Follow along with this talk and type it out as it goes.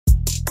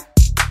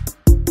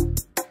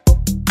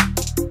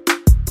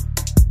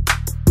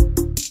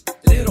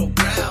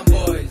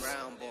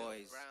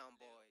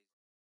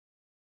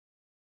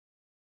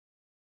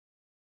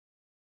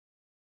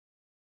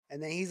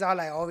And then he's all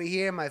like over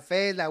here in my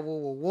face, like whoa,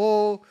 whoa,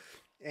 whoa.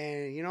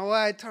 And you know what?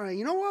 I told him,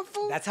 you know what,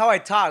 fool? That's how I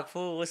talk,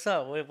 fool. What's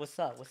up? What's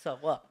up? What's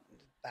up? What?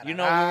 You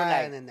know, we were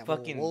like and then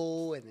fucking,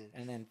 whoa, whoa,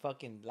 and then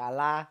fucking la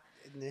la.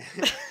 and then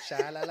sha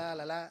la la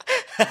la la,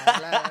 la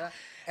la la.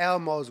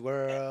 Elmo's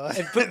world.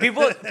 And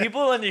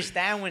people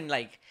understand when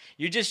like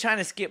you're just trying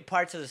to skip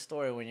parts of the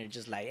story when you're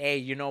just like, hey,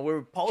 you know,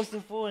 we're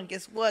posting, fool, and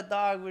guess what,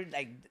 dog? We're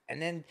like,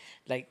 and then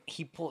like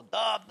he pulled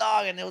up,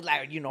 dog, and it was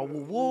like, you know,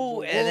 woo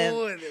woo, and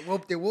then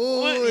whoop de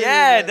woo.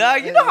 yeah,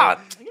 dog. You know how it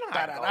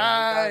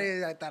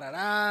goes, dog.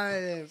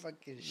 Ta-da-da,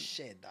 fucking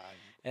shit, dog.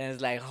 And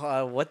it's like,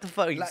 what the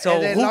fuck? Like, So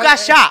and then who long- got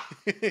shot?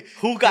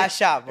 Who got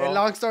shot, bro? And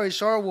long story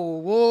short, woo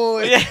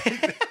woo. Yeah.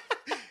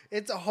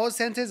 It's a whole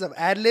sentence of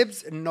ad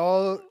libs,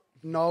 no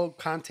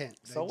content.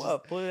 So Like,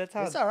 what, fool? That's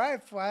how. It's all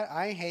right. Fool.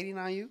 I ain't hating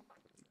on you.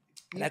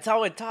 That's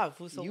how it talk,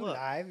 fool. So you what?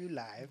 you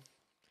live.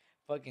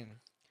 Fucking.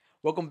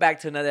 Welcome back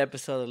to another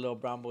episode of the Little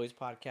Brown Boys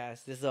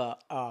podcast. This is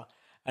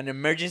an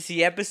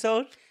emergency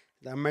episode.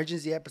 The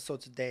emergency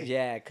episode today.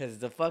 Yeah, because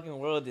the fucking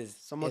world is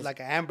It's almost is- like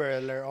an Amber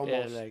Alert,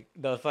 almost. Yeah, like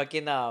the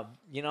fucking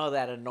you know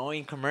that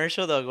annoying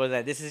commercial that goes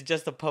like, "This is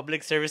just a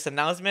public service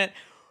announcement."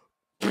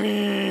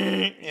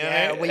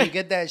 Yeah, when you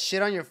get that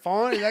shit on your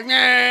phone, it's like,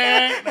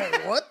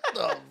 like what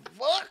the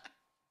fuck?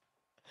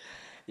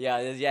 This I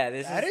is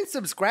didn't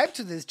subscribe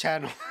to this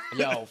channel.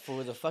 yo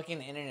fool. The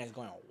fucking internet is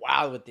going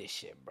wild with this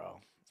shit, bro.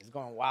 It's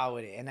going wild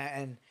with it,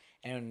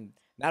 and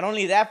not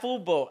only that, fool,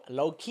 but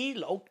low key,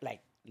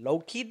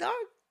 dog.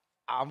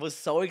 I was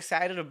so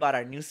excited about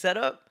our new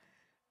setup,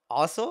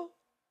 also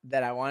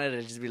that I wanted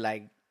to just be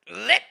like, you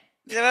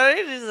know what I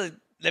mean? Just like,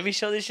 let me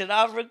show this shit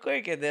off real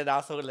quick, and then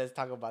also let's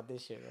talk about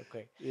this shit real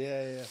quick.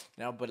 Yeah.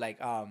 No, but like,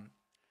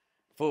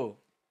 fool.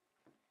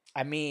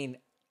 I mean,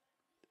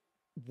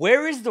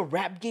 where is the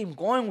rap game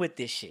going with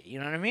this shit? You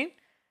know what I mean?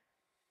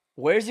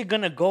 Where is it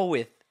gonna go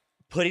with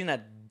putting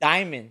a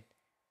diamond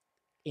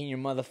in your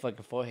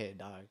motherfucking forehead,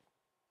 dog?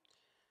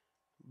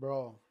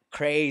 Bro.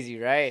 Crazy,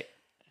 right?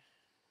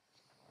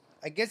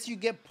 I guess you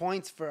get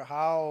points for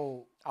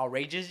how,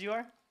 Outrageous you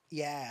are.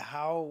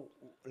 how,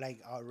 like,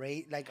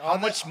 outrage, like, How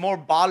much more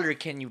baller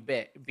can you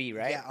be,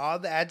 right? Yeah, all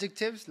the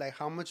adjectives, like,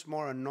 how much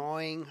more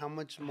annoying, how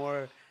much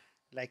more,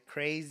 like,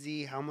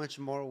 crazy, how much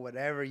more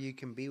whatever you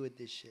can be with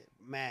this shit.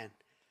 Man.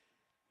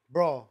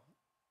 Bro.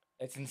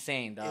 It's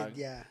insane, dog.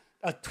 Yeah.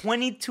 A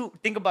 22.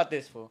 Think about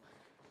this, fool.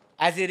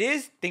 As it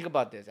is, think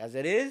about this. As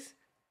it is,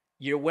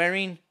 you're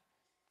wearing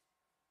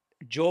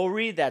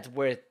jewelry that's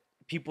worth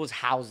people's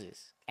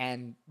houses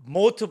and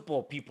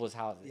multiple people's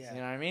houses. Yeah.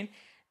 You know what I mean?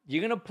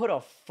 You're gonna put a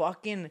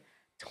fucking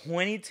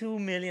 $22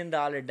 million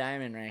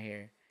diamond right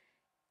here,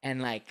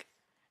 and like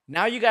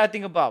now you gotta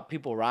think about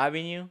people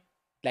robbing you,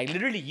 like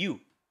literally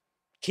you,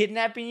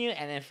 kidnapping you,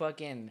 and then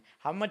fucking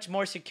how much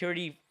more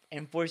security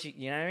enforce you.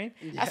 You know what I mean?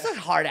 Yeah. That's a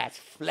hard ass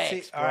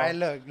flex, See, bro. all right,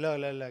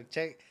 look.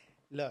 Check.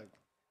 Look.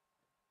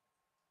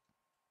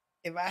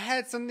 If I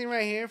had something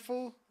right here,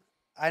 fool,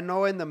 I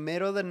know in the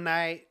middle of the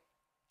night,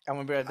 I'm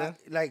gonna be right there.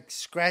 like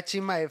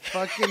scratching my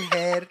fucking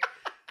head.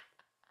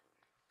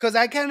 Cause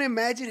I can't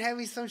imagine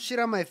having some shit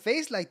on my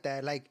face like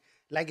that. Like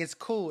it's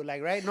cool.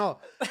 Like, right? No.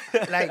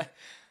 Like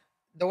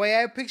the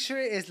way I picture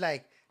it is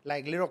like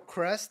little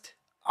crust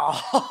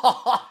of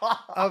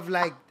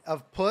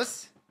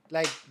puss,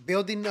 like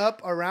building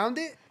up around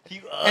it.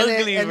 You And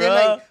ugly, then, bro.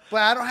 like,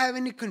 but I don't have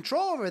any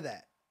control over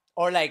that.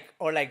 Or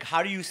like,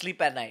 how do you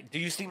sleep at night? Do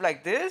you sleep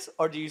like this,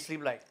 or do you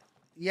sleep like?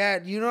 Yeah,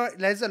 you know,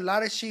 there's a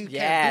lot of shit you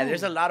Yeah, can't do.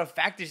 there's a lot of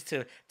factors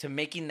to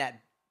making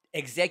that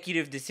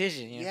executive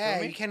decision. You Yeah,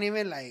 feel me? you can't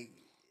even like.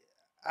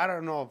 I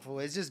don't know, fool.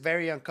 It's just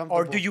very uncomfortable.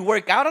 Or do you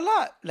work out a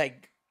lot?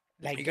 Like,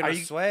 You're gonna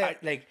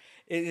sweat. like,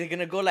 is it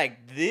gonna go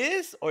like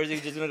this, or is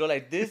it just gonna go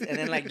like this, and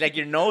then like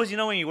your nose? You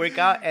know when you work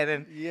out, and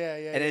then Yeah.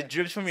 and it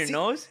drips from your See,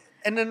 nose.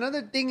 And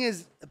another thing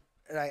is,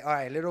 like, all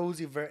right, Little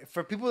Uzi Vert.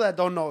 For people that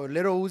don't know,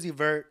 Little Uzi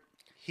Vert,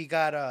 he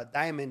got a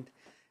diamond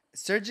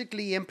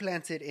surgically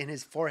implanted in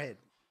his forehead.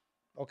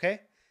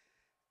 Okay,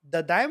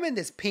 the diamond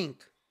is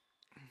pink.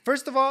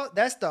 First of all,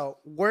 that's the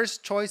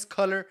worst choice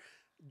color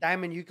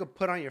diamond you could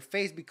put on your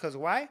face because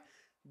why?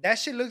 That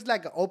shit looks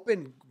like an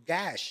open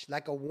gash,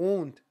 like a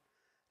wound,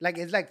 like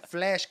it's like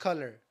flesh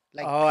color.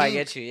 Like Oh, I pink.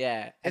 get you.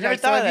 Yeah, I And never like,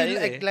 so thought of if that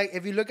you, either. like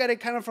if you look at it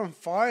kind of from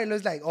far, it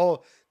looks like,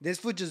 oh, this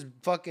fool just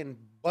fucking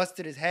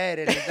busted his head,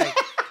 and it's like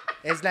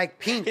it's like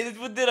pink. He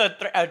just did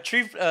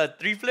a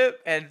three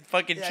flip and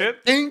fucking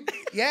trip. Ding.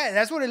 Yeah,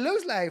 that's what it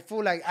looks like.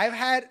 Fool, like I've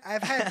had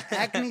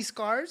acne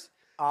scars,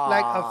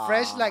 like a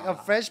fresh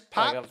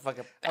pop, Like a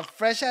fucking. a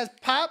fresh ass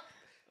pop,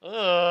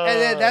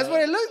 and then that's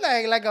what it looks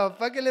like a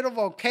fucking little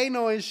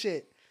volcano and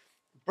shit.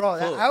 Bro,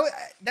 Cool.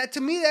 that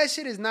to me that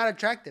shit is not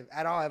attractive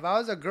at all. If I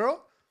was a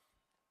girl,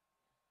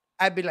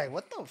 I'd be like,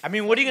 what the? I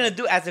mean, what are you gonna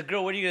do as a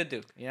girl? What are you gonna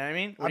do? You know what I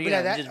mean? What I'd are be you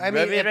like gonna that. just I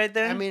mean, rub it if, right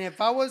there? I mean, if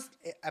I was,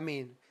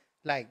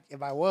 like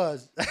if I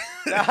was,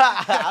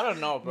 I don't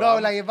know, bro.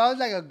 no, like if I was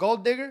like a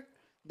gold digger,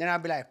 then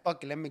I'd be like,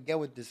 fuck it, let me get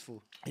with this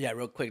fool. Yeah,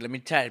 real quick. Let me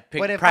try to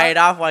But if pry it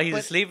off while he's but-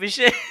 asleep and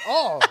shit.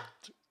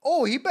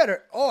 Oh, he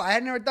better. Oh, I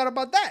had never thought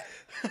about that.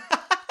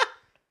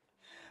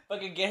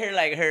 fucking get her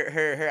like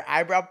her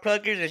eyebrow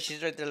pluckers, and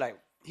she's right there like.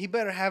 He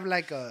better have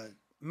like a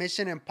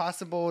Mission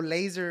Impossible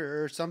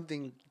laser or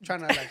something,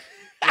 trying to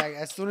like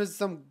as soon as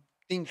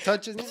something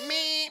touches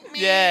me,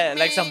 Yeah,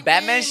 like some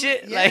Batman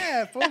shit.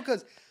 Yeah, fool,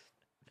 because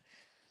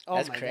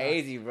that's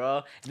crazy,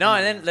 bro. No,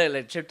 and then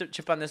look,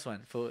 chip on this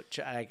one. Fool.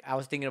 Like I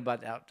was thinking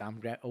about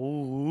that.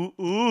 Ooh,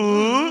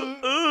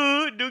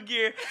 new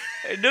gear,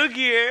 new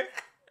gear,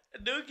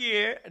 new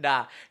gear.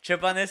 Nah,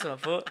 trip on this one,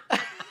 fool.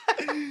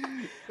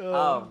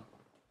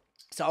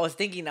 So I was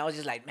thinking, I was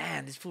just like,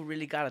 man, this fool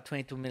really got a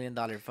 $22 million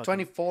fucking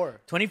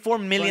 24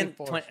 million.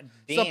 24.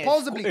 Damn,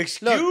 Supposedly,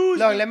 excuse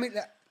look, me. let me.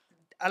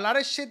 A lot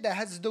of shit that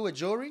has to do with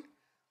jewelry,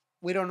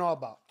 we don't know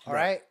about. All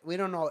right, we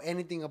don't know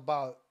anything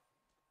about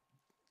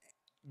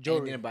jewelry.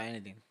 Anything about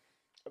anything.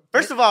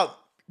 First of all,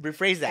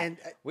 rephrase that. And,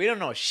 we don't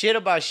know shit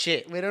about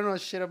shit. We don't know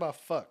shit about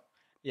fuck.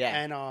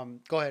 Yeah.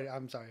 And go ahead.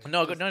 I'm sorry.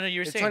 No,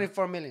 you were saying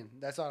 24 million.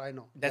 That's all I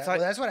know. That's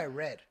that's what I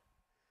read.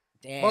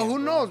 Damn. But who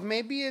bro. knows?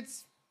 Maybe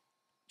it's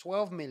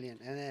 12 million,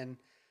 and then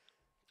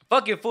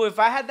fuck it, fool. If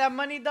I had that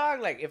money, dog,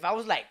 like if I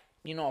was like,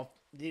 you know,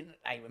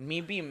 like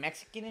me being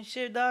Mexican and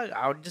shit, dog,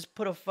 I would just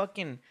put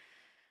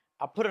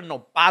I'll put a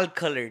nopal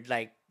colored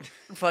like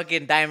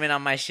fucking diamond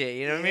on my shit.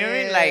 You know what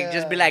I mean? Like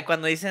just be like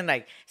cuando dicen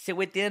like ese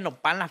güey tiene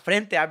nopal en la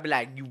frente, I'd be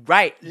like, you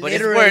right, but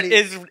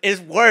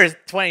it's worth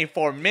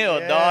 24 mil,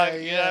 dog.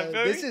 You know what I mean?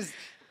 This is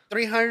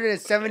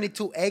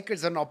 372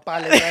 acres of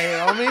nopales right here,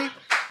 homie.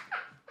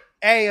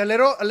 Hey, a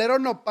little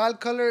nopal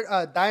colored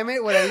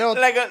diamond with a little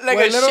like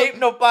a shaped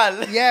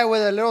nopal. Yeah, with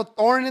a little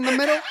thorn in the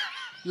middle,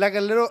 like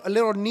a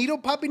little needle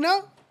popping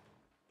out.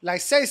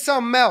 Like say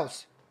something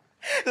else.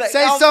 Like,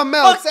 say something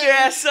else. Fuck your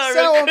ass up, say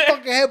I want to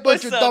fucking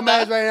headbutt your dumb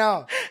ass right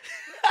now.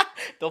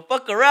 Don't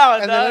fuck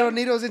around, and dog. the little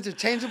needle's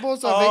interchangeable,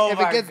 so if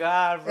it gets,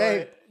 God, bro,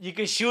 hey, you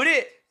can shoot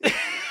it.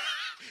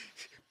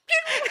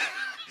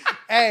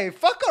 Hey,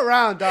 fuck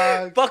around,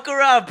 dog. Fuck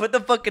around. Put the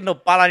fucking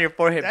nopal on your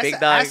forehead, That's big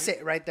an dog.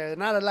 asset right there.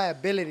 Not a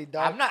liability,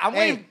 dog. I'm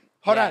waiting.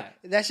 Hold on.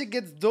 That shit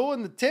gets dull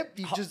in the tip.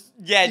 You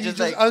just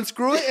like,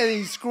 unscrew it and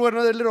you screw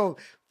another little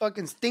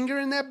fucking stinger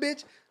in that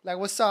bitch. Like,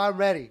 what's up? I'm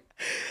ready.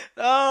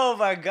 Oh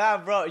my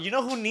god, bro. You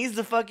know who needs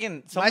the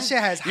fucking my shit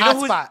has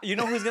hot spot. You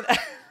know who's gonna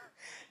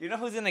you know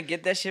who's gonna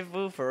get that shit,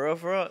 fool, for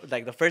real?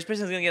 Like the first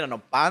person who's gonna get a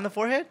nopal on the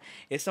forehead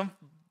is some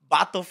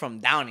Bato from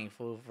Downey,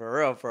 fool, for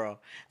real.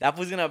 That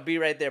fool's gonna be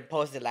right there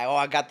posted like, oh,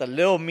 I got the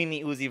little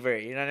mini Uzi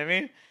Vert. You know what I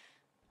mean?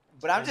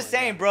 But I'm just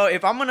saying, bro,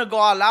 if I'm gonna go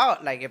all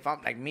out, like if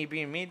I'm like me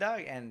being me,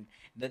 dog, and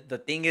the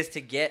thing is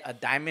to get a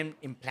diamond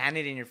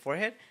implanted in your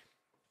forehead,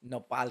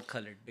 nopal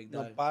colored, big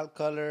dog. Nopal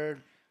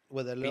colored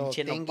with a little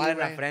Pinche thingy, nopal en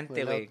la right? frente, With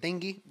a little güey.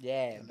 thingy.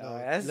 Yeah,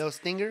 dog. Little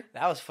stinger.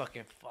 That was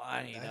fucking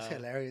funny, That's dog.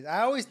 hilarious.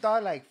 I always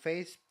thought like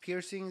face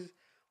piercings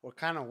were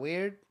kind of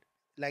weird,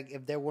 like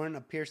if there weren't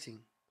a piercing.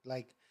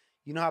 Like,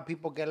 you know how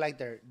people get like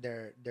their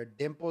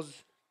dimples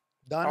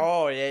done?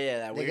 Oh yeah,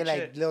 that They weird get like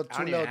shit. little I two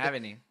don't even little. have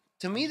any.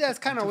 To me, that's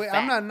kind of too weird. fat.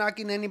 I'm not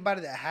knocking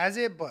anybody that has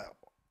it, but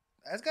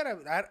that's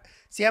gotta.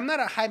 See, I'm not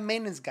a high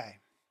maintenance guy.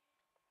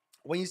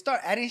 When you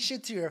start adding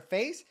shit to your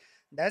face,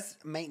 that's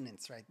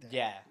maintenance right there.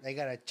 Yeah. They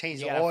gotta change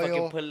You the gotta oil.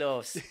 fucking put a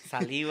little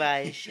saliva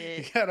and You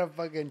shit. gotta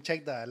fucking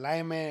check the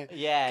alignment.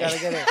 Yeah.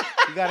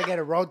 You gotta get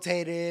it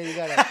rotated. You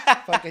gotta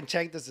fucking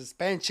check the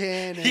suspension.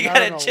 And You I gotta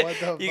don't know check,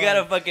 what the you fuck.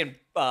 gotta fucking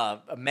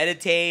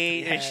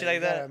meditate and shit like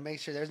You gotta that. make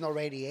sure there's no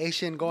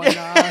radiation going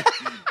on.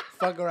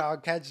 Fuck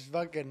around, catch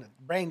fucking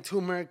brain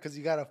tumor because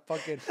you got a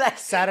fucking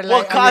satellite. What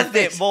on your caused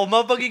it? face. Well,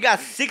 motherfucker, you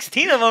got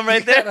 16 of them right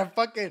You there. got a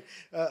fucking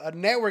a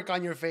network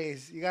on your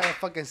face. You got a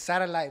fucking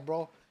satellite,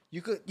 bro.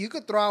 You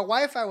could throw out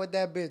Wi-Fi with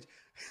that bitch.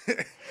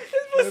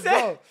 What's Bro,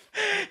 that?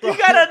 You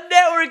got a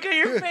network on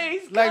your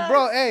face. like, God.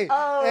 bro, hey,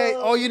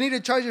 oh, you need to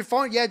charge your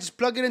phone? Yeah, just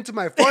plug it into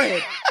my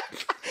forehead.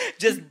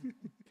 Just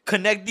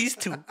connect these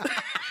two.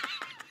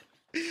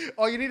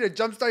 Oh, you need to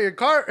jumpstart your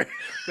car?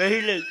 Right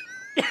here,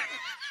 look.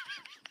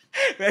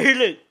 Right here,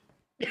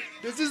 look.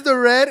 This is the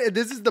red and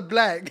this is the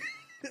black.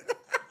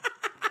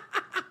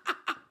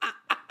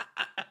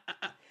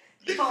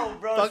 Yo,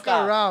 bro, Fuck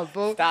stop. around,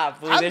 fool. Stop,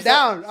 fool. I'm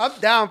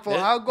down, fool.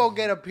 There's- I'll go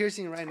get a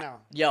piercing right now.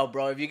 Yo,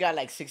 bro, if you got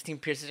like 16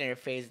 piercings in your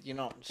face, you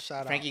know,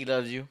 Shout out. Frankie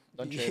loves you.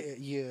 Don't Yeah, trip.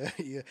 yeah.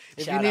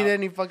 If Shout you need out.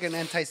 any fucking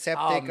antiseptic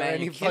Oh, or man,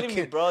 any you're killing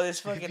fucking me, bro. This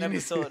if fucking you need-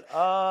 episode.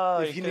 Oh,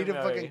 if you you're need to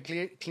killing me fucking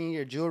already. clean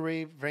your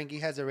jewelry, Frankie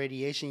has a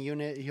radiation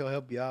unit. He'll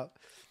help you out.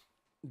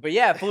 But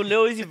yeah, full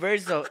Lil Uzi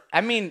Vert. So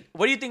I mean,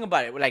 what do you think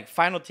about it? Like,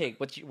 final take.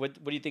 What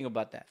do you think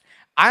about that?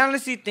 I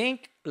honestly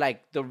think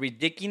like the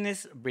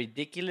ridiculousness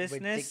Ridiculous.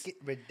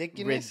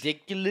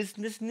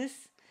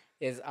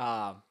 is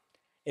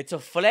it's a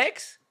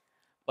flex,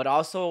 but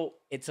also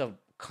it's a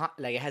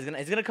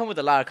it's gonna come with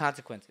a lot of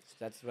consequences.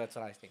 That's what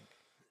I think.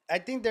 I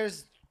think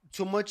there's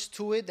too much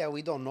to it that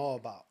we don't know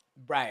about.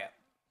 Right.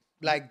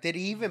 Like, did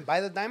he even buy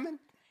the diamond?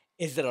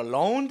 Is it a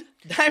loaned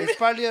diamond? It's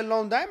probably a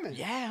loan diamond.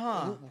 Yeah,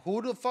 huh?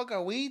 Who the fuck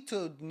are we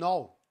to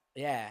know?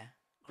 Yeah.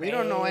 We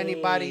don't know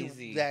anybody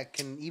Crazy. that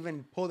can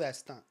even pull that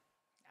stunt.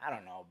 I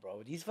don't know,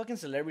 bro. These fucking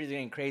celebrities are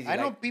getting crazy. I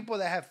know like- people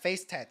that have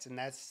face tats, and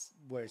that's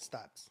where it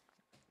stops.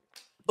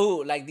 Oh,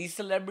 like these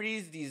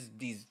celebrities,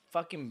 these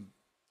fucking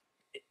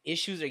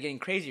issues are getting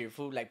crazier.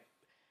 Fool, like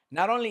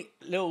not only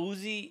Lil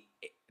Uzi,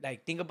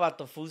 like think about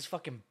the fools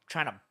fucking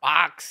trying to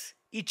box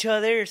each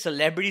other.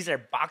 Celebrities are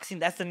boxing.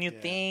 That's the new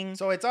thing.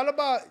 So it's all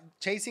about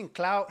chasing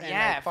clout and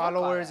like,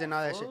 followers and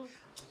all that shit.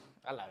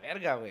 A la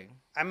verga, güey.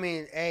 I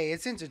mean, hey,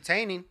 it's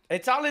entertaining.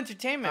 It's all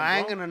entertainment. I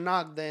ain't bro. gonna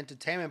knock the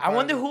entertainment I part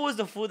wonder of it. who was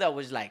the fool that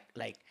was like,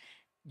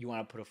 you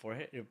want to put a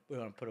forehead? You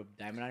want to put a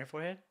diamond on your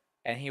forehead?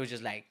 And he was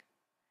just like,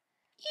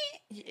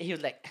 he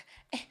was like,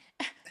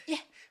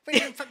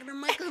 Fucking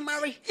Michael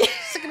Murray,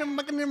 sticking them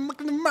fucking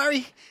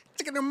Murray,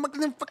 sticking them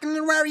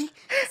fucking Murray,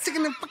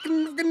 sticking them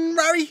fucking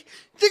Murray,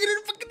 sticking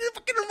them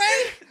fucking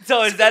Murray.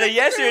 So is that a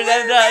yes or is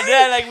that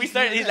yeah? Like we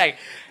started, he's like,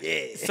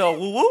 Yeah. so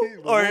woo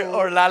woo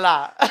or la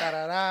la.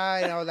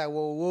 Da-da-da, and I was like,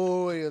 whoa,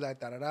 whoa, and he was like,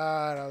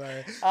 da-da-da, and I was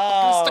like,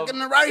 Oh. I'm stuck in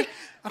the Rari,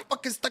 I'm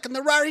fucking stuck in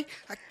the Rari,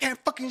 I can't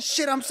fucking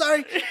shit, I'm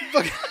sorry.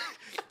 Fucking-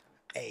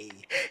 Hey.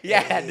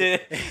 Yeah,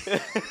 dude.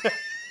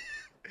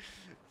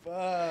 Fuck.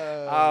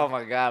 Oh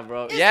my god,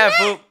 bro. Yeah,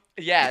 fool.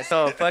 Yeah,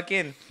 so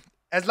fucking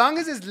As long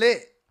as it's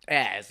lit,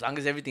 yeah. As long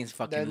as everything's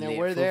fucking then lit,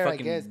 we're fool, there, I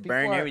fucking guess.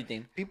 burn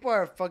everything. People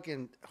are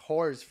fucking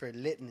whores for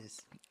litness.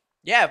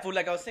 Yeah, fool.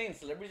 Like I was saying,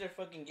 celebrities are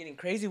fucking getting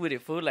crazy with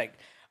it, fool. Like,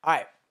 all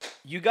right,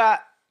 you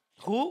got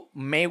who?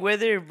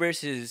 Mayweather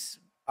versus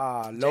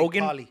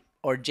Logan Pauley.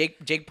 or Jake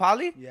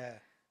Pauley Yeah.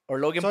 or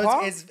Logan So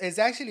Paul. it's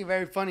actually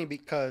very funny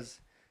because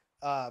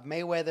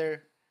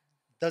Mayweather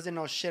doesn't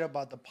know shit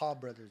about the Paul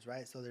brothers,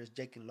 right? So there's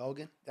Jake and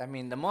Logan. I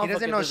mean, the He motherfucker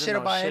doesn't know shit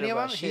about any of them.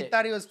 about He shit.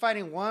 thought he was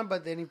fighting one,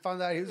 but then he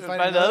found out he was Fight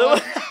fighting the another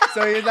other one.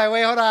 So he was like,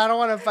 wait, hold on, I don't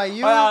want to fight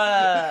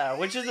you.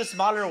 Which is the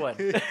smaller one?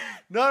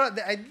 No,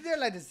 I think they're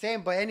like the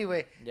same, but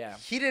anyway, Yeah.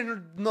 he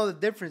didn't know the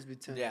difference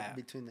between Yeah,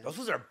 between them. those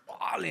fools are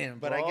balling,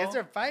 But I guess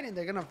they're fighting.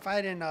 They're gonna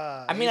fight in.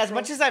 I mean, as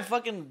much as I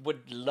fucking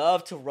would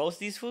love to roast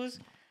these fools,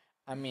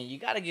 I mean, you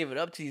gotta give it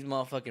up to these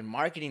motherfucking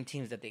marketing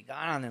teams that they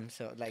got on them.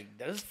 So, like,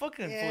 those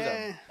fucking fools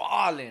Yeah. are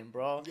balling,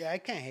 bro. Yeah, I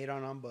can't hate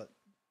on them, but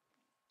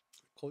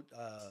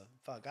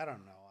fuck, I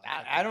don't know.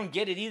 I don't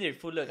get it either,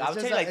 fool. Look, It's I'll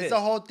just tell you like it's this. the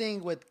whole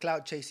thing with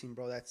clout chasing,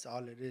 bro. That's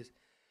all it is.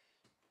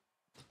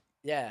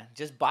 Yeah,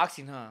 just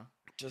boxing, huh?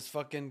 Just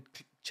fucking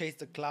chase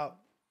the clout.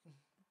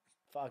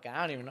 Fuck,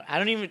 I don't even know. I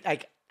don't even,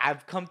 like,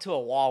 I've come to a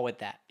wall with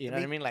that. You know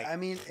what I mean? Like, I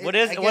mean, what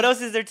I what guess-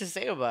 else is there to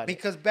say about it?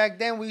 Because back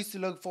then we used to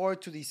look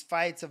forward to these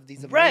fights of these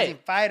amazing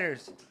Right.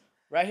 fighters.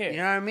 Right here. You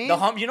know what I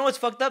mean? You know what's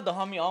fucked up? The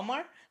homie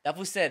Omar? That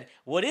fool said,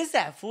 what is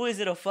that, fool? Is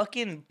it a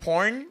fucking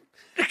porn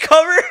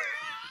cover?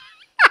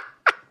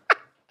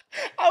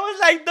 I was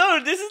like,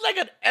 dude, this is like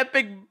an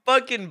epic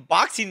fucking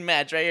boxing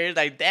match right here. It's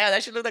like, damn,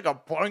 that should look like a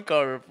porn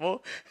cover,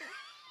 fool.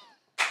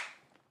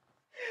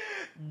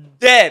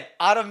 Dead.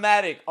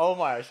 Automatic.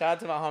 Omar. Shout out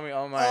to my homie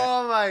Omar.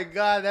 Oh my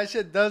god, that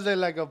shit does look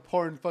like a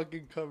porn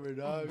fucking cover,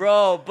 dog.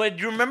 Bro, but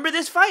you remember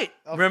this fight?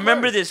 Of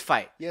Remember course. this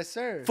fight? Yes,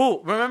 sir.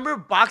 Fool, remember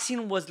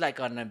boxing was like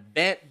an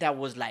event that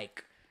was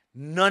like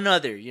none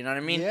other, you know what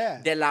I mean? Yeah.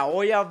 De La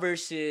Hoya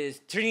versus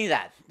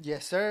Trinidad.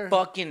 Yes, sir.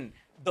 Fucking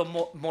the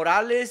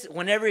Morales,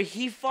 whenever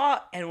he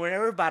fought and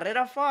whenever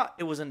Barrera fought,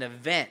 it was an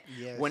event.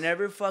 Yes.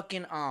 Whenever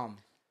fucking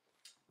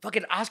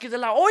Oscar De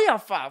La Hoya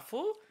fought,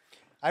 fool.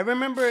 I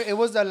remember it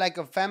was like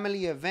a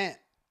family event.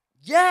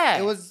 Yeah.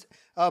 It was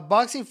a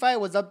boxing fight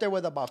was up there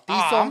with a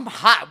Bautizo.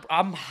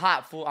 I'm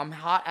hot, fool. I'm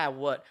hot at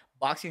what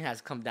boxing has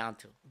come down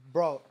to.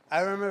 Bro, I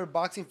remember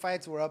boxing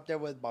fights were up there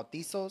with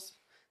Bautizos.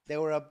 They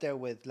were up there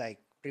with like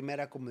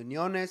Primera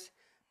Comuniones.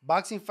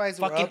 Boxing fights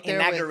were Fucking up there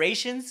with,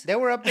 inaugurations. they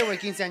were up there with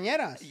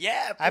quinceañeras.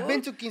 Yeah, I've fool.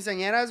 been to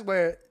quinceañeras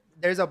where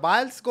there's a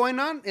vals going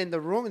on in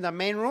the room, in the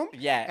main room.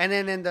 Yeah. And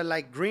then in the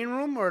like green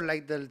room or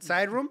like the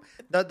side room,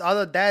 the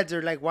other dads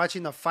are like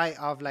watching the fight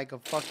off like a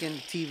fucking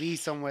TV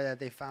somewhere that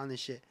they found and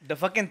shit. The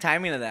fucking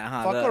timing of that,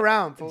 huh? Fuck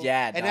around, fool.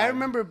 Yeah, And I dog.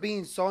 remember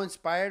being so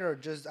inspired or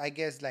just I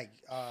guess like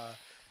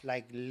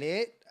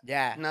lit.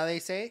 Yeah. Now they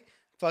say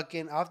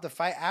fucking off the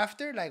fight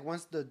after, like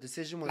once the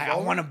decision was Like,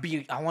 over.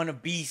 I wanna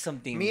be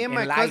something. Me and in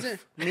my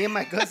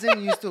life.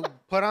 cousin used to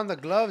put on the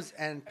gloves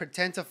and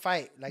pretend to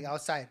fight like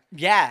outside.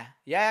 Yeah,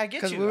 I get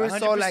Because you. we were 100%.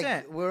 so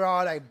like we were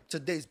all like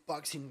today's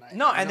boxing night.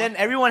 no, you and know? then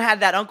everyone had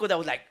that uncle that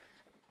was like,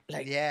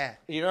 yeah.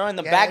 you know, in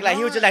the Yeah, back, like he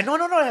no. was just like, no,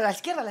 la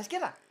izquierda, la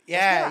izquierda.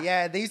 Yeah, izquierda.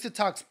 yeah. They used to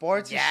talk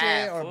sports and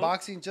Yeah, shit or fool.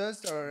 boxing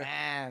just or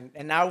Man,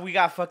 and now we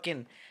got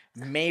fucking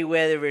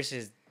Mayweather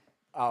versus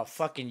a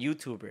fucking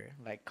YouTuber.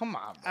 Like, come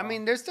on, bro. I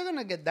mean they're still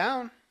gonna get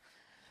down.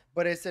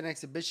 But it's an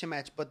exhibition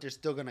match, but they're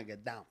still gonna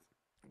get down.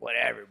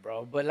 whatever,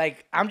 bro. But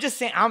like, I'm just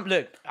saying,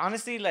 look,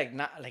 honestly, like,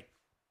 not like,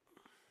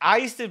 I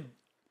used to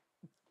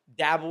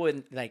dabble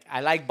in, like,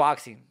 I like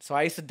boxing, so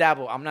I used to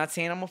dabble. I'm not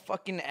saying I'm a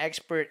fucking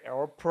expert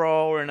or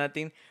pro or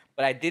nothing,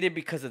 but I did it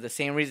because of the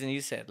same reason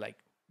you said. Like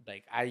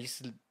I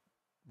used to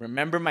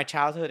remember my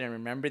childhood and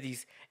remember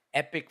these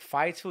epic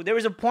fights. There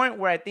was a point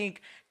where I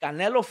think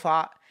Canelo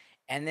fought,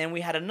 and then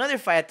we had another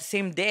fight at the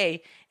same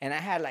day, and I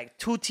had like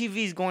 2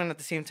 TVs going at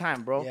the same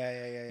time, bro.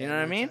 Yeah. You know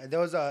what I mean?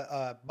 There was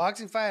a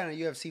boxing fight and a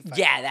UFC fight.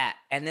 Yeah, that.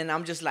 And then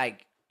I'm just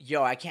like,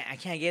 yo, I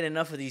can't get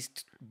enough of these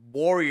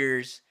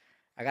warriors.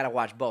 I gotta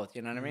watch both.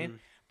 You know what I mean?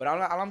 But all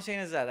I'm saying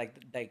is that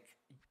like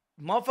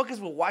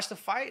motherfuckers will watch the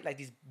fight, like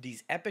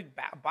these epic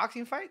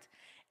boxing fights,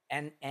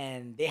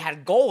 and they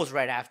had goals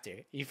right after.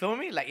 You feel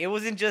me? Like it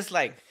wasn't just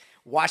like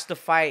watch the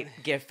fight,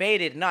 get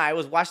faded. No, I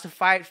was watch the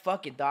fight.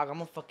 Fuck it, dog. I'm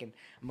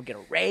gonna get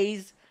a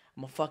raise.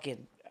 I'm gonna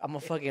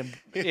fucking,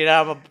 you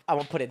know, I'm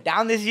gonna put it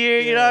down this year.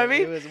 You know what I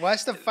mean? It was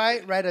watch the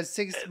fight, write a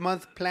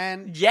 6-month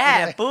plan.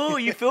 Yeah, fool.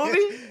 You feel me?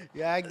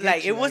 Yeah, I get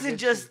like you, it wasn't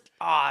just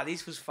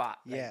these was fought.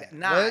 Like, yeah.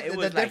 nah, Well, it the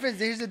was difference.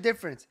 Here's the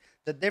difference.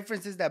 The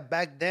difference is that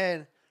back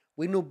then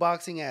we knew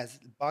boxing as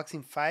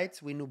boxing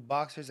fights. We knew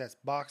boxers as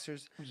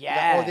boxers.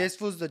 Yeah. Like, oh, this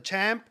was the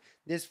champ.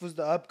 This was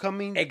the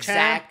upcoming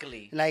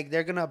Exactly. champ. Like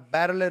they're gonna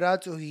battle it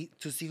out to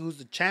see who's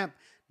the champ.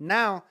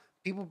 Now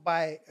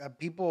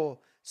people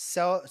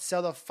sell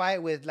the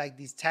fight with like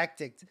these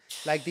tactics,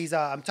 like these.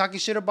 I'm talking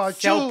shit about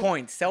sell you.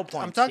 points.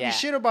 I'm talking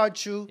shit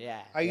about you.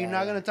 Yeah. Are you yeah, not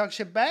yeah. gonna talk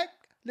shit back,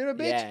 little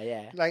bitch?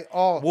 Yeah. Like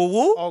oh, Woo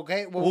woo.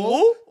 okay, woo Woo woo,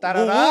 woo.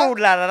 da-da-da, Woo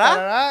woo, la-da-da.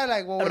 da-da-da.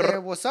 Like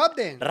well, what's up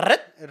then?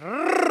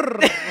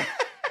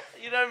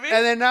 You know what I mean?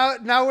 And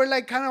then now we're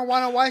like kind of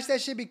want to watch that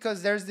shit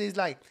because there's these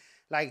like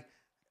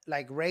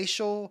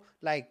racial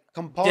like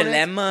components,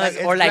 dilemmas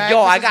it's or like black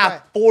yo, I versus got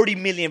white. 40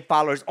 million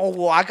followers. Oh,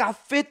 well, I got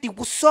 50.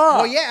 What's up?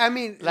 Well, yeah, I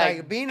mean,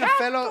 like being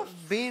God,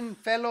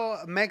 fellow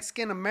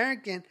Mexican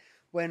American,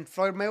 when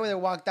Floyd Mayweather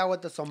walked out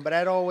with the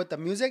sombrero with the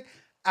music,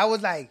 I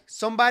was like,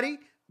 somebody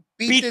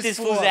beat this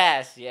fool's up.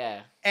 ass. Yeah.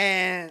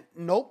 And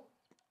nope.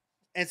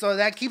 And so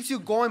that keeps you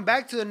going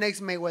back to the next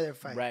Mayweather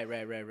fight.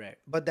 Right.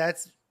 But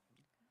that's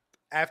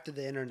after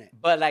the internet.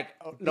 But like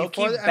low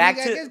key, Before the- I back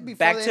mean, I guess to before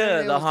back the to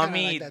internet, it the was kinda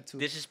homie like that too.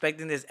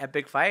 disrespecting this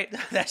epic fight.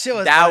 That shit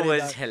was That funny,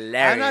 was dog.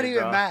 hilarious. I'm not even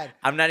bro. mad.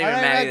 I'm not even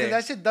mad either.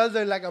 That shit does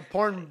look like a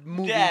porn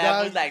movie. Yeah, I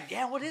dog. was like,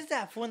 yeah, what is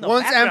that for in the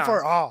Once background? and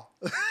for all.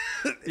 You know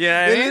what It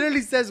I mean?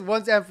 literally says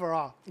once and for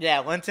all. Yeah,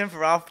 once and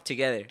for all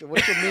together.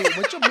 What you mean?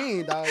 What you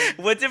mean, dog?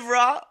 Once and for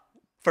all,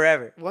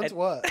 forever. Once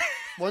what?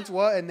 Once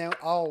what? And then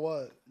all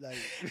what? Like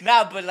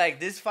Nah, but like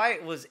this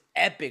fight was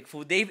epic,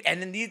 fool.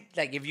 And then these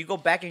like if you go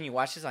back and you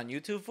watch this on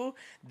YouTube, fool,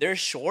 their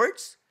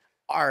shorts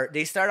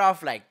they start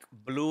off like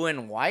blue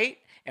and white,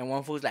 and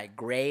one fool's like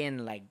gray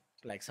and like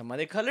some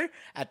other color.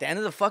 At the end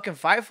of the fucking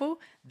fight, fool,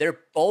 they're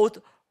both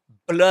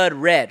blood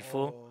red,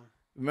 fool.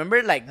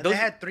 Remember, like and those they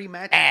had 3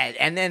 matches.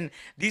 and then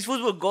these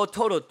fools will go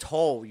toe to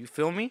toe. You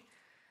feel me?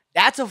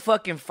 That's a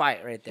fucking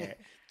fight right there.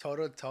 Toe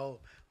to toe.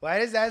 Why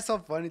is that so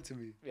funny to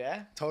me?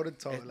 Yeah, Toe to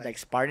toe. like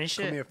Spartan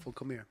shit. Come here, fool.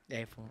 Come here.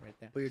 Yeah, fool, right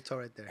there. Put your toe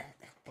right there.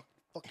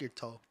 Fuck your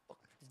toe.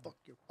 Fuck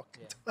your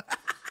fucking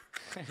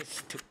toe.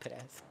 Stupid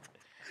ass.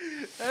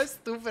 That's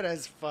stupid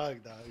as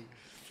fuck, dog.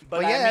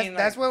 But But yeah, I mean,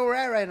 that's where we're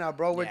at right now,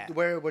 bro. Yeah.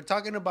 We're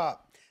talking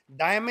about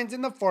diamonds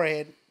in the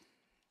forehead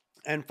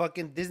and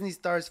fucking Disney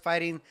stars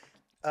fighting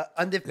let's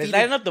undefeated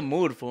lighten up the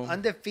mood, fool.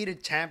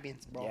 undefeated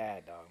champions, bro. Yeah,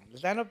 dog.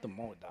 Let's lighten up the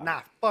mood, dog.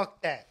 Nah,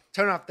 fuck that.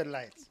 Turn off the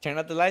lights. Turn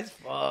out the lights.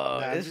 Fuck. Nah,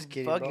 I'm this just is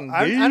kidding, fucking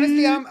bro. deep.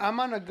 Honestly, I'm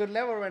on a good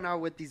level right now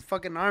with these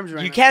fucking arms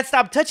right You now. can't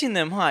stop touching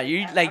them, huh?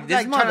 You're like I'm, this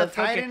like, trying to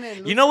tighten motherfucker.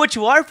 and You know what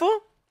you are, fool?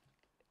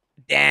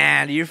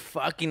 Damn, you're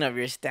fucking up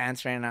your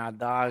stance right now,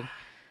 dog.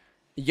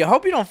 You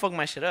hope you don't fuck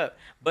my shit up.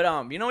 But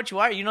you know what you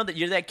are? You know that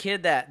you're that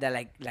kid that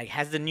like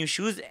has the new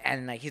shoes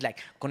and like he's like,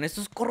 con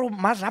estos corro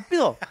más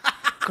rápido.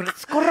 Con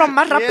estos corro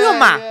más rápido,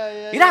 ma.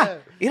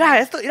 Mira,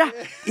 esto, mira.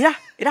 Yeah.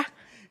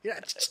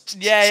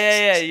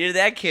 You're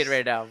that kid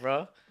right now,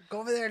 bro. Go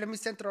over there. Let me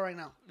centro right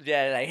now.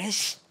 Yeah, like,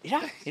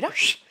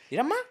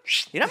 mira, ma.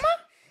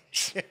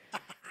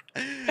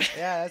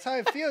 Yeah, that's how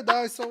I feel,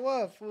 dog. So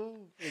what, fool?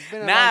 It's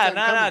been a long Nah, time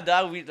coming.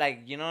 dog. We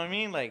like, you know what I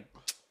mean? Like,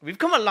 we've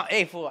come a long.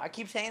 Hey, fool, I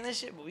keep saying this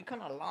shit, but we've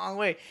come a long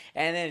way.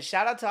 And then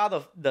shout out to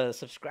all the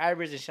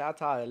subscribers and shout out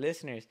to all the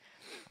listeners.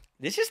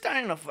 This is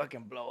starting to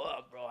fucking blow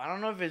up, bro. I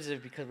don't know if it's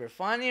just because we're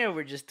funny or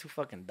we're just too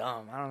fucking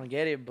dumb. I don't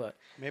get it, but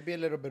Maybe a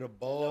little bit of a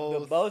both. little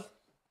bit of both.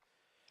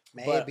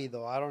 Maybe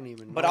though. I don't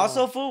even know. But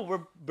also, fool,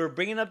 we're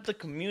bringing up the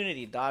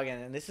community, dog.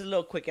 And this is a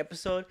little quick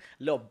episode,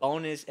 a little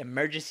bonus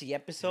emergency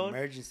episode.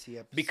 Emergency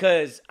episode.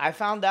 Because I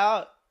found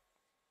out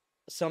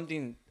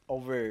something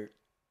over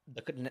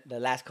the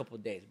last couple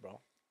of days, bro,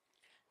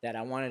 that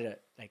I wanted to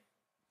like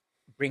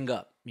bring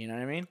up. You know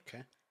what I mean?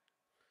 Okay.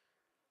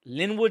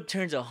 Linwood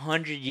turns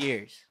 100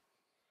 years.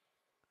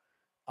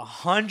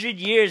 100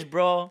 years,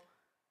 bro.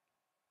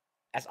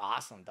 That's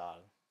awesome, dog.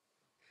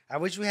 I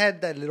wish we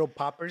had that little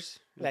poppers.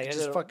 Like Like a just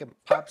little- fucking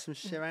pop some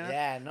shit right now.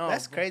 Yeah, no.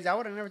 That's bro. crazy. I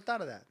would have never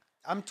thought of that.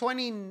 I'm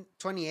 28,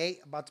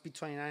 about to be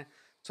 29.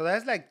 So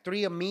that's like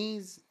 3 of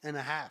me's and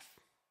a half.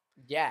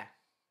 Yeah.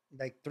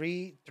 Like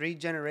three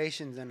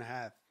generations and a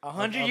half.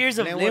 100 years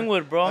of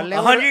Linwood, bro.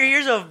 100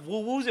 years of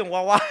woo-woos and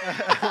wah-wah.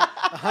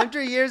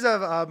 100 years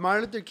of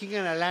Martin Luther King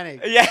and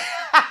Atlantic. Yeah.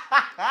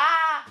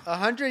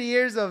 100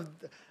 years of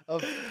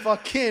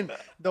fucking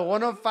the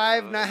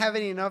 105 not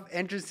having enough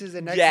entrances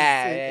and exits.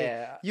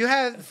 Yeah. You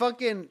have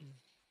fucking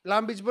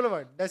Long Beach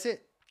Boulevard. That's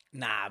it.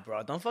 Nah,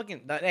 bro. Don't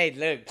fucking... Hey,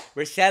 look.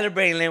 We're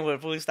celebrating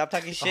Linwood, fool. Stop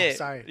talking shit.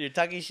 sorry. You're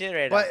talking shit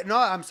right But no,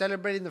 I'm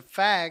celebrating the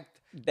fact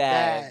now.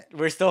 That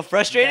we're still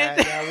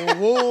frustrated? that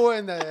woo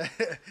and the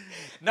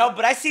No,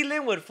 but I see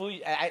Linwood, fool.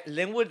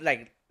 Linwood,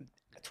 like,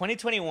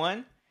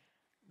 2021.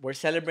 We're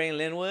celebrating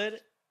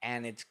Linwood.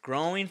 And it's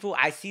growing, fool.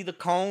 I see the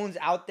cones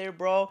out there,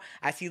 bro.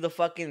 I see the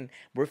fucking...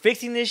 We're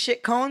fixing this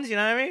shit, cones. You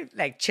know what I mean?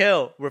 Like,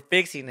 chill. We're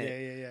fixing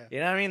it. Yeah. You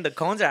know what I mean? The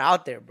cones are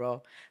out there,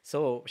 bro.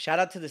 So, shout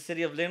out to the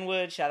city of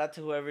Linwood. Shout out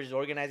to whoever's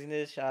organizing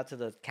this. Shout out to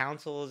the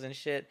councils and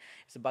shit.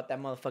 It's about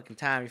that motherfucking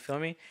time. You feel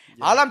me?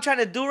 Yeah. All I'm trying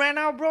to do right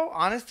now, bro,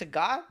 honest to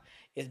God,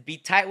 is be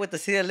tight with the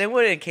city of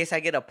Linwood in case I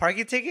get a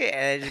parking ticket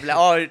and just be like,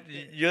 oh,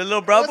 you're a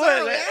little bro boy?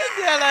 Like,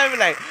 yeah, I'd be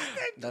like,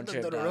 don't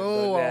trip, dog.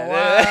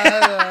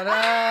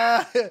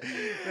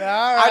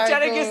 I'm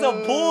trying to get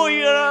some pool,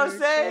 you know what I'm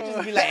saying?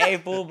 Just be like, hey,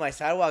 fool, my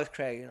sidewalk's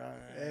cracked, you know.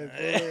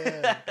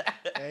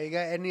 Hey, you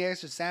got any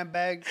extra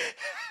sandbags?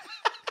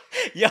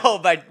 Yo,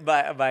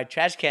 my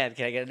trash can.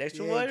 Can I get an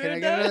extra one? Can I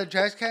get another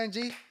trash can,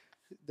 G?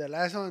 The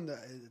last one,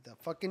 the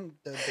fucking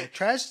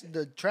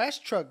the trash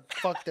truck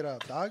fucked it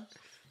up, dog.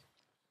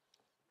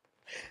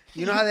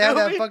 You know how they have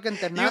that fucking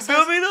tenazas? You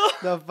feel me though?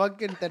 The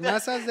fucking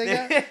tenazas they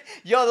got?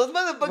 Yo, those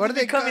motherfuckers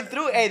be coming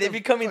through. Hey, they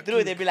be coming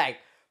through. They be like,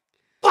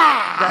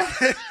 bah!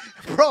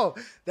 Bro,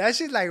 that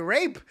shit's like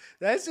rape.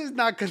 That's just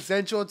not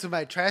consensual to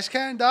my trash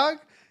can, dog.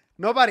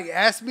 Nobody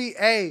asked me,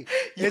 hey,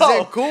 is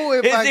it cool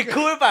if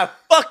I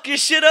fuck your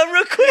shit up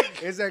real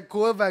quick? Is it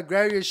cool if I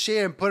grab your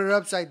shit and put it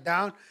upside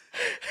down?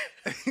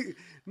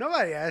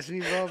 Nobody asked me,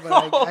 bro,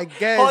 but I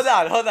guess.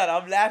 Hold on.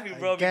 I'm laughing,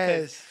 bro,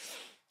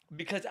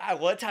 because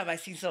one time I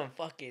seen some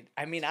fucking...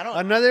 I mean, I don't...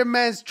 Another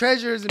man's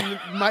treasures in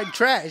my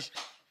trash.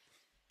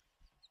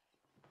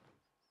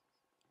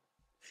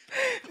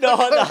 No,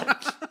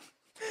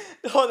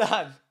 hold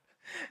on.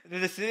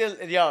 The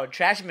city, yo,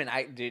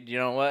 trashman. Dude, you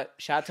know what?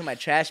 Shout out to my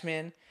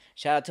trashman.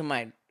 Shout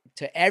out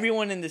to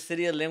everyone in the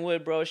city of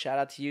Linwood, bro. Shout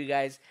out to you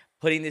guys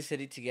putting this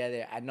city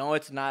together. I know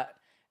it's not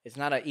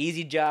an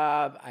easy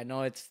job. I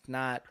know it's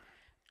not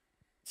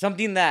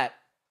something that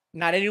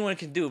not anyone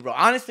can do, bro.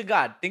 Honest to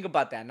God, think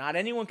about that. Not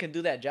anyone can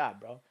do that job,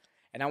 bro.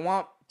 And I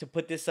want to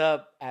put this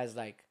up as,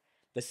 like,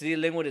 the city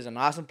of Linwood is an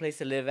awesome place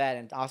to live at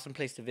and an awesome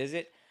place to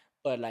visit.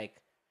 But, like,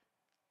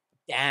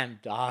 damn,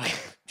 dog.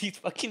 These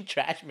fucking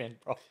trash men,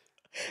 bro.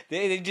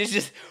 They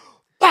just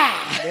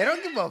bah! They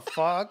don't give a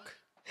fuck.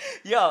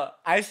 Yo,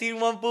 I seen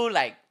one fool,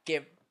 like,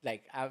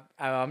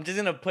 I'm just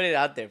gonna put it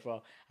out there,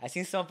 bro. I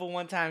seen some fool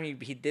one time,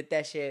 he did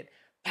that shit.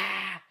 Bah!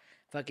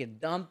 Fucking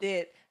dumped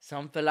it.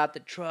 Some fell out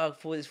the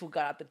truck. This fool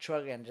got out the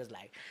truck and just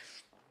like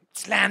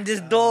slammed his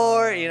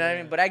door. You know what I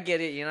mean? But I get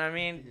it. You know what I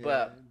mean? Yeah.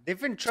 But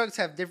different trucks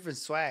have different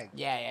swag.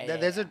 Yeah.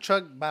 There's a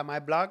truck by my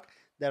block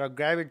that'll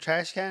grab your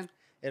trash can.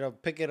 It'll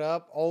pick it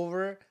up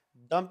over,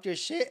 dump your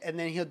shit, and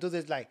then he'll do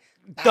this like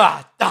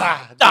da.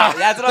 That's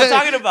what I'm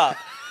talking about.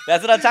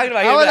 That's what I'm talking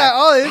about. I was like,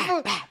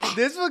 oh,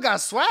 this one got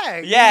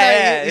swag.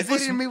 Yeah. He's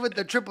hitting me with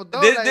the triple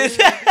dog. He's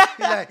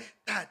like,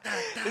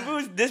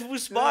 This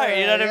was smart.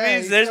 You know what I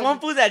mean? So there's one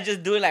fool that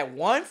just do it like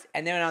once,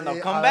 and then on the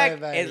comeback,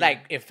 it's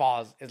like it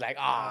falls. It's like,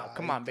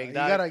 come on, big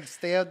dog. You gotta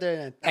stay up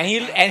there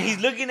and he's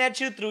looking at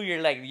you through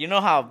your, like, you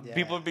know how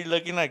people be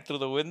looking like through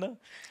the window.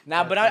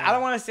 Nah, but I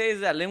don't want to say is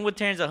that Linwood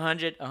turns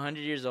 100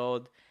 years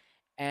old.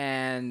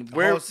 And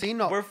we're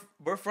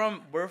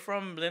from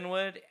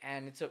Linwood,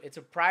 and it's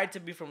a pride to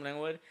be from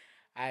Linwood.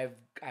 I've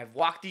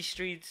walked these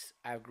streets.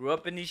 I grew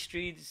up in these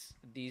streets.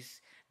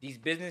 These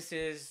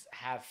businesses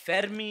have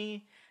fed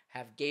me,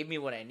 have gave me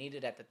what I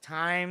needed at the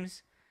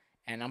times,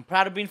 and I'm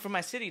proud of being from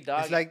my city,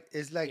 dog.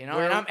 It's like you know,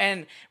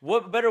 and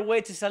what better way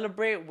to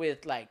celebrate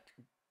with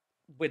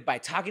by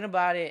talking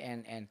about it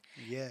and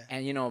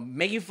you know,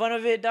 making fun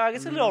of it, dog.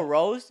 It's a little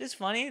roast. It's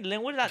funny.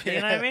 Linwood, you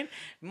know what I mean?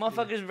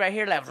 Motherfuckers right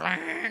here like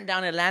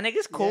down Atlantic.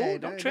 It's cool.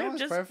 Don't trip.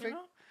 Just perfect. You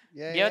know.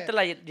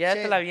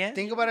 Yeah.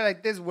 Think about it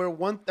like this: we're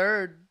one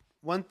third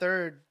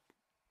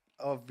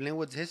of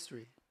Linwood's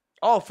history.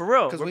 Oh, for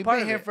real? Because we've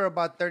been here for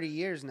about 30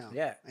 years now.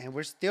 Yeah, and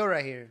we're still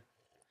right here.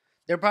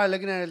 They're probably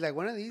looking at it like,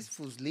 when are these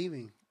fools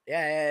leaving?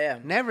 Yeah.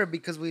 Never,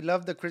 because we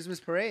love the Christmas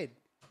parade.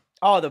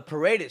 Oh, the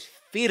parade is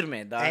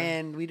firme, dog.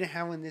 And we didn't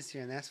have one this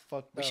year, and that's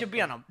fucked up. We should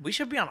be on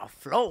a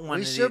float one.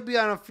 We should be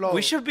on a float.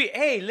 We should be,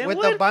 Linwood.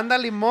 With the Banda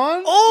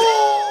Limon.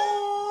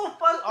 Oh,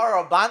 or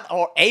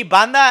a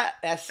banda.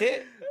 That's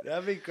it.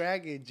 That'd be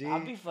cracking, G.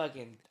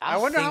 I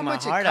wonder how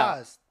much it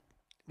costs.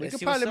 We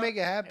could probably make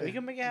it happen. We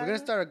can make it happen. We're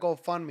gonna start a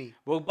GoFundMe.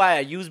 We'll buy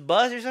a used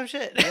bus or some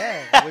shit.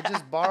 Yeah, we'll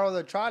just borrow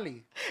the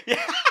trolley.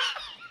 Yeah.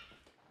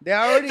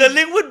 The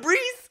Linwood Breeze.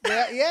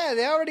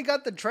 They already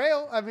got the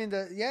trail. I mean,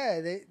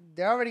 they're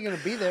already gonna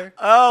be there.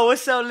 Oh,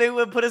 what's up,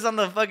 Linwood? Put us on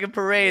the fucking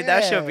parade.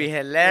 That should be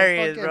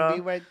hilarious, bro.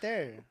 Be right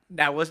there.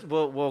 Now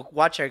we'll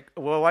watch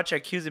our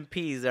Q's and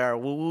P's, our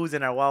woo woos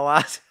and our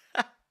wawas.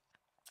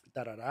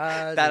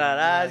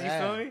 Da-da-das. You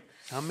feel me?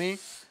 Tell me,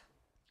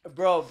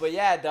 bro. But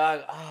yeah,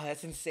 dog. Oh,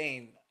 that's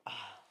insane.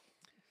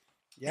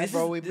 Yeah,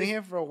 bro. We've been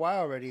here for a while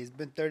already. It's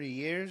been 30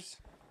 years.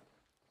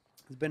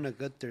 It's been a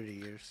good 30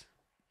 years.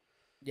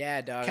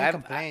 Yeah, dog. Can't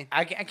complain.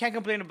 I can't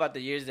complain about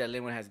the years that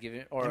Linwood has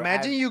given. Or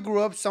imagine you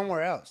grew up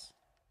somewhere else.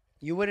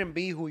 You wouldn't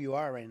be who you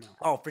are right now.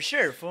 Oh, for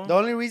sure, fool. The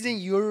only reason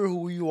you're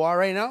who you are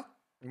right now,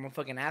 I'm a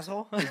fucking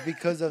asshole, is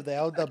because of the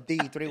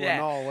LWD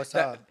 310. What's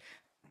up?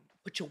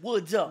 Put your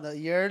woods up. No,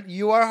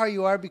 you are how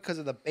you are because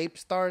of the Bape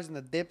Stars and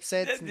the Dip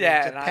sets and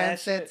Yeah, the nah, Japan that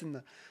sets shit. and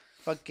the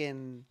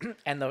fucking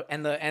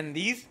And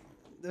these.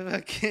 the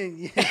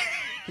fucking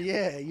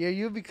yeah. You're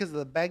you because of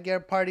the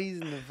backyard parties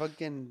and the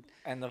fucking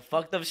And the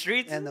fucked up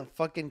streets. and the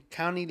fucking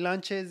county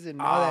lunches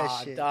and all that Aw,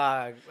 shit.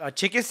 dog. A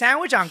chicken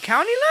sandwich on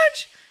county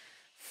lunch?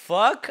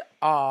 Fuck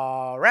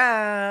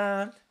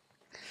around.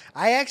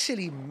 I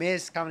actually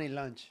miss county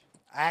lunch.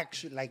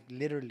 Actually, like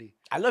literally.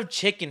 I love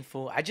chicken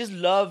food. I just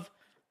love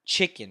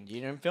chicken.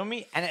 You know, feel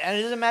me? And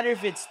it doesn't matter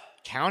if it's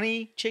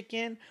county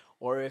chicken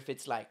or if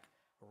it's like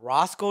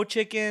Roscoe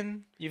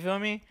chicken. You feel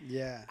me?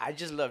 Yeah. I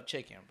just love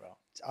chicken, bro.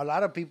 A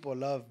lot of people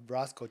love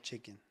Roscoe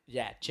chicken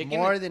Yeah, chicken.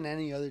 more than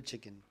any other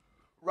chicken.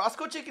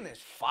 Roscoe chicken is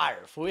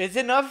fire. Fool. It's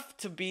enough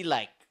to be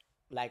like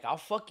I'll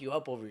fuck you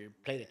up over your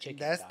plate of chicken.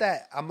 That's dog.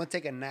 that. I'm gonna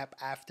take a nap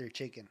after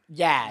chicken.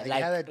 Yeah, Like,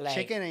 you have that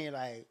chicken and you're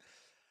like,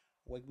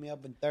 wake me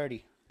up in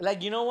 30.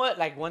 Like, you know what?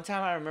 Like, one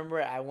time I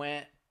remember I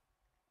went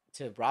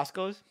to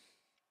Roscoe's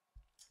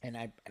and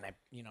I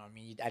you know, what I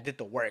mean, I did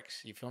the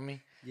works. You feel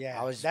me? Yeah,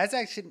 I was- that's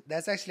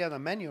actually on the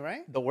menu,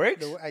 right? The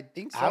works? I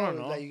think so. I don't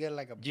know. Like you get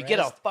like a You get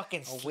a breast,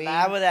 fucking a wing.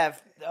 slab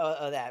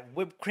of that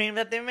whipped cream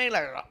that they make.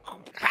 Like,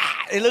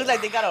 it looks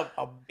like they got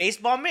a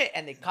baseball mitt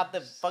and they caught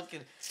the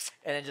fucking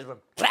and it just went.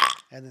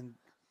 and then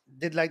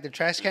did like the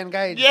trash can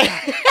guy.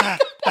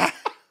 Yeah.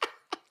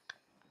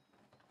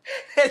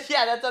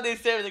 Yeah, that's how they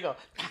say it. They go,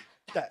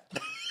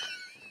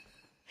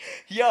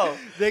 yo.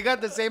 They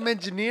got the same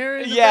engineer.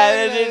 in the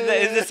Yeah, back,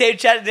 it's the same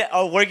chat.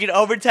 Working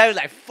overtime. It's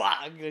like,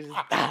 fuck. It's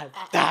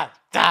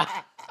just,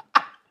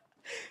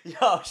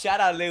 Yo, shout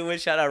out Linwood.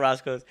 Shout out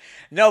Roscoe's.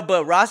 No,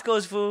 but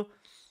Roscoe's food.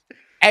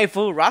 Hey,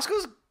 food.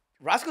 Roscoe's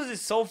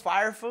is so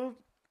fire food.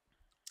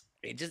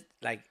 It just,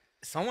 like,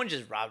 someone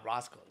just robbed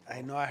Roscoe's. Bro.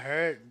 I know. I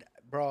heard,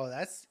 bro.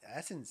 That's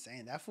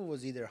insane. That fool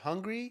was either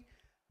hungry,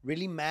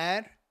 really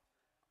mad,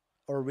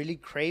 or really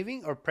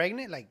craving or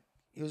pregnant. Like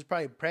he was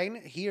probably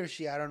pregnant. He or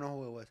she, I don't know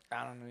who it was.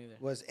 I don't know either.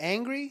 Was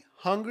angry,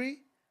 hungry,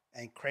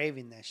 and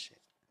craving that shit.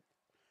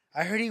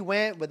 I heard he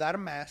went without a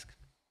mask.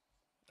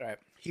 Right.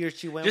 He or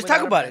she went. Just without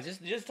talk a about it.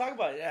 mask. Just talk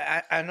about it.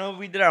 I know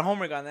we did our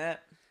homework on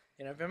that.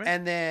 You know what I mean?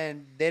 And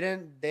then they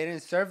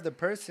didn't serve the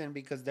person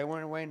because they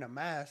weren't wearing a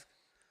mask.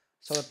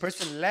 So the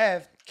person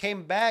left,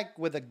 came back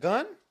with a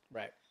gun,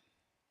 Right.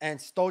 and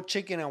stole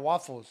chicken and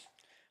waffles.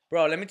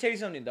 Bro, let me tell you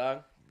something,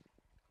 dog.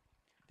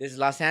 This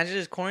Los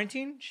Angeles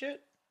quarantine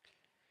shit,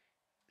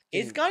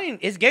 it's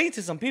getting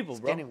to some people,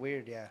 It's bro. getting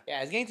weird, yeah.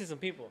 Yeah, it's getting to some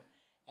people.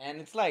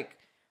 And it's like,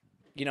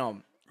 you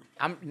know,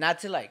 I'm not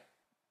to like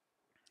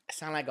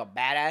sound like a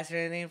badass or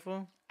anything,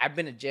 fool. I've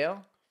been to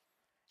jail.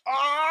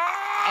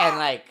 And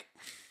like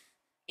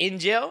in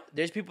jail,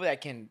 there's people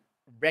that can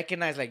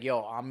recognize like, yo,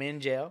 I'm in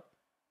jail.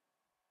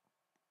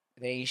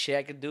 There ain't shit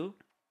I could do,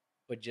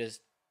 but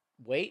just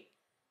wait.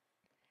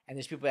 And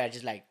there's people that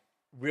just like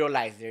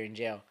realize they're in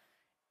jail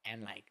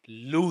and like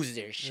lose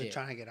their They're shit.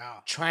 trying to get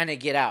out. Trying to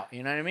get out.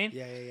 You know what I mean?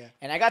 Yeah, yeah, yeah.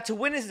 And I got to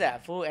witness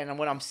that, fool. And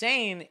what I'm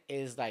saying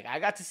is, like, I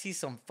got to see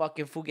some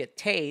fucking fool get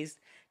tased.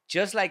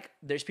 Just like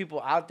there's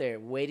people out there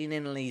waiting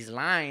in these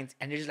lines,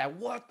 and they're just like,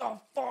 what the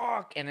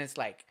fuck? And it's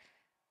like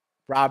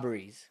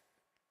robberies,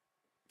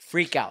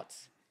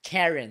 freakouts,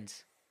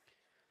 Karens,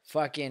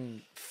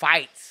 fucking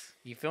fights.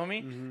 You feel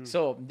me? Mhm.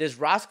 So this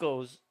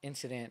Roscoe's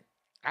incident,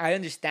 I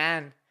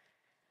understand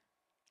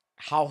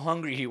how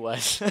hungry he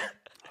was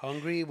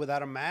Hungry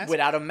without a mask?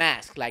 without a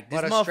mask. Like,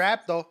 this But a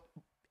strap, though.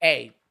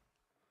 Hey,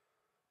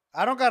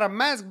 I don't got a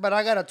mask, but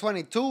I got a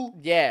 22.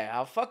 yeah,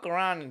 I'll fuck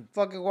around and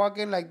Fucking walk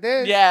in like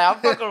this. yeah, I'll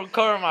fucking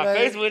cover my Like,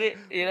 face with it.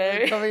 You know what I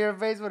mean? Cover your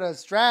face with a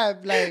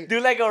strap. Like,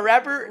 Do like a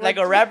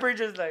rapper,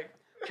 just like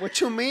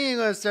what you mean you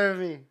gonna serve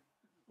me?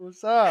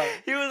 What's up?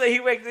 he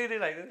wakes in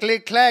like this.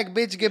 Click, clack,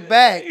 bitch, get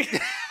back.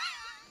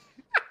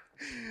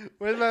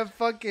 Where's my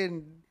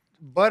fucking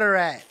butter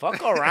at?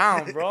 Fuck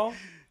around, bro.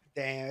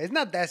 Damn, it's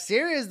not that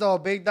serious though,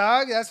 big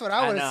dog. That's what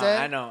I would have said.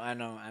 I know.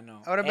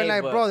 I would have been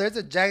like, bro, there's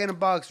a Jack in the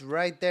Box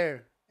right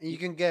there, and you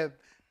can get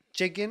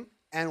chicken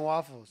and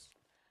waffles.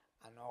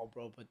 I know,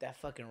 bro, but that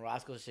fucking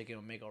Roscoe's chicken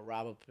will make you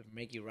rob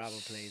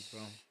a place, bro.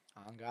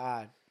 On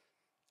God,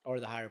 or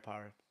the higher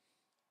power.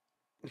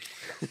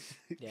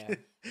 Yeah.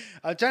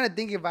 I'm trying to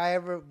think if I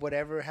would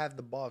ever have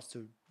the balls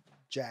to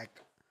jack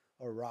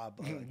or rob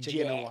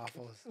chicken and Jack.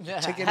 waffles.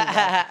 Chicken and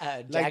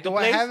waffles. Jack Like, a do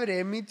I place? have it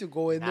in me to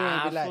go in there and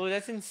Nah, be like, fool,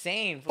 that's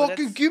insane. Fool,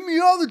 fucking that's... give me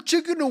all the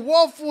chicken and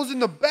waffles in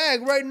the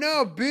bag right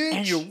now, bitch.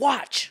 and your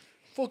watch.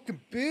 fucking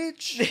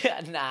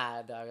bitch.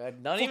 Nah, dog.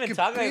 Don't Fucking even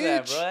talk like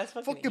that, bro. bitch.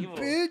 That's fucking evil.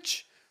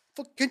 bitch.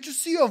 Can't you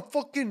see I'm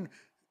fucking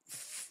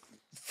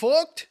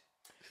fucked?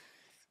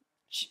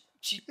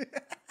 She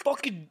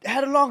fucking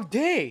had a long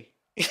day.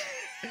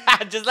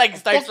 Just like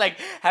starts like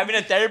having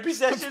a therapy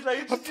session. Like,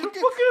 you fucking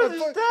It's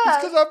understand.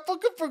 because I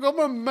fucking forgot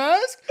my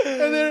mask,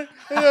 and then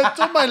I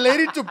told my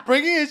lady to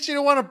bring it, and she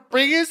didn't want to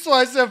bring it, so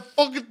I said,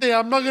 "Fuck it, then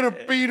I'm not gonna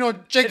bring you no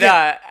chicken."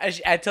 Nah,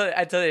 I told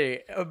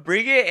her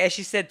bring it, and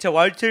she said,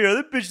 "Why don't you tell your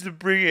other bitch to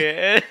bring it?"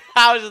 And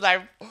I was just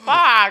like,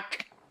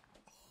 "Fuck."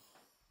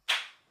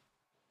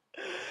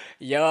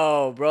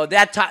 Yo, bro,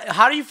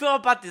 how do you feel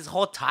about this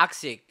whole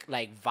toxic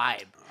like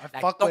vibe, I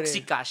like fuck with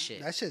it. toxica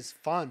shit? That shit's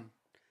fun.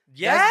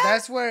 Yeah,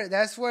 That's where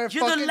you're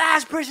fucking, the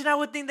last person I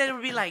would think that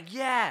would be like,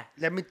 yeah.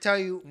 let me tell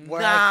you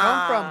where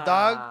I come from,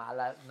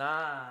 dog.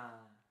 Nah.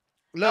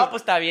 No, Look,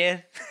 pues está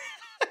bien.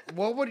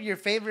 what would your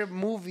favorite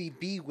movie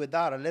be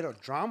without a little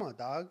drama,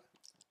 dog?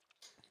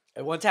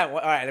 At one time, all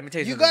right, let me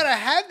tell you You something. gotta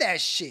have that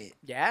shit.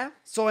 Yeah?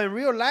 So in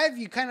real life,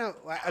 you kind of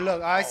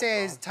look. I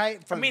say it's tight.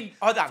 I From, mean,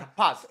 hold on,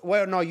 pause.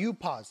 well, no, you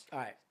pause. All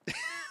right.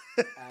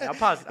 I'll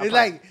pause. It's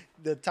like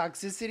the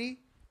toxicity.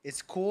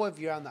 It's cool if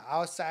you're on the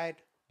outside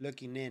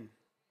looking in,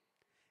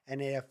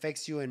 and it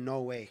affects you in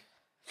no way,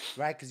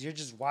 right? Because you're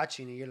just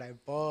watching and you're like,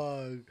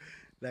 "Fuck."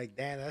 Like,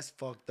 damn, that's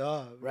fucked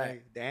up. Right.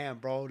 Like, damn,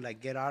 bro,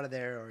 like, get out of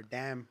there. Or,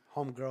 damn,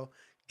 homegirl,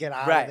 get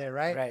out right, of there,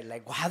 right? Right,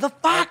 like, how the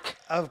fuck?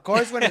 Of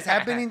course, when it's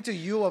happening to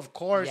you, of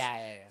course,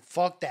 Yeah.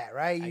 fuck that,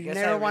 right? I You guess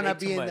never I want to relate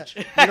be too in the, much.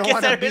 you I don't guess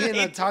want I to be in a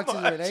relate too toxic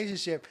much.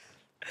 relationship.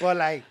 But,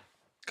 like,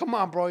 come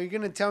on, bro, you're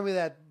going to tell me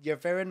that your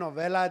favorite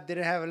novela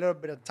didn't have a little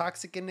bit of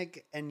toxic in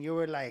it, and you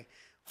were like,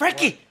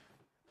 Frankie,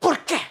 ¿por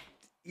qué?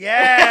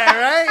 yeah,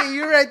 right? And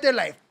you're right there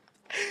like,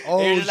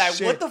 oh, You're just like,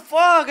 shit. what the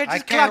fuck? I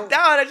just can't- clocked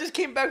out. I just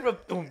came back from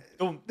boom,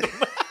 boom, boom.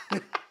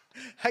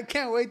 I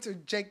can't wait to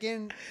check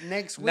in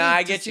next week. Nah,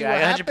 I to get see you.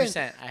 what 100%, happened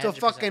to 100%.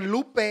 fucking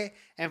Lupe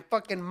and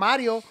fucking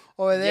Mario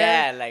over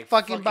there. Yeah, like,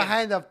 fucking fucking-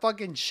 behind the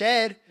fucking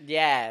shed.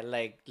 Yeah,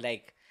 like,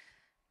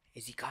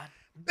 is he gone?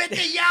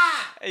 Vete ya!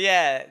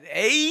 Yeah.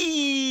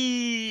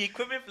 Hey,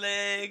 equipment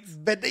flex.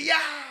 Vete ya!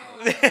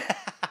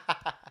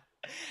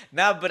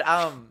 No, but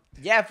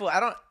yeah, fool. I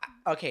don't.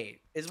 Okay,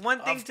 it's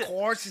one thing Of to.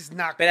 course, it's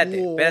not Espérate,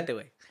 cool. espérate,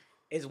 güey.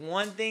 It's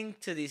one thing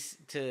to this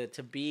to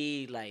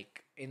be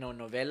like, you know,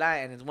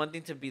 novela, and it's one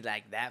thing to be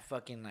like that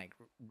fucking like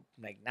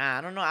nah.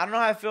 I don't know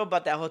how I feel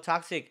about that whole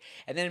toxic,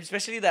 and then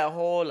especially that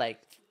whole like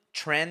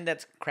trend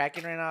that's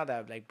cracking right now,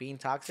 that like being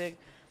toxic.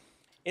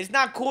 It's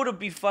not cool to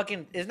be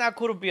fucking. It's not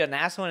cool to be an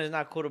asshole, and it's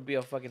not cool to be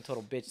a fucking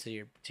total bitch to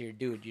your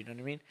dude. You know what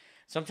I mean?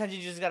 Sometimes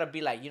you just gotta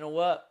be like, you know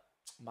what?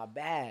 My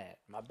bad.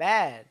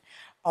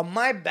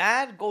 My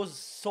bad goes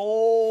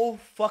so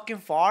fucking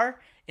far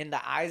in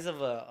the eyes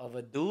of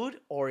a dude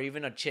or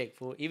even a chick,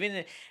 fool.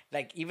 Even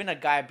a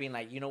guy being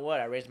like, you know what?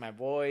 I raised my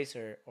voice,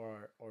 or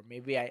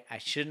maybe I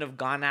shouldn't have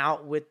gone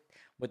out with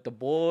the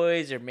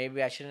boys, or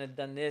maybe I shouldn't have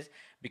done this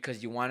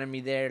because you wanted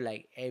me there.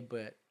 Like, hey,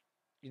 but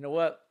you know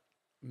what?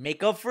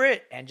 Make up for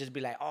it and just be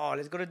like, oh,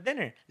 let's go to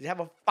dinner. Let's have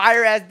a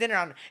fire ass dinner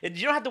on. You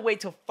don't have to wait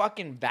till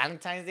fucking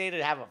Valentine's Day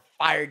to have a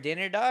fire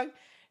dinner, dog.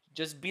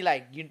 Just be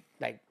like,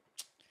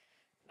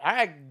 all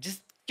right,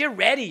 just get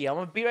ready. I'm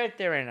gonna be right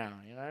there right now.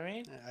 You know what I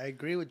mean? I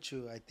agree with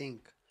you, I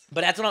think.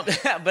 But that's what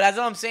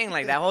I'm saying.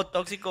 Like that whole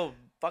toxico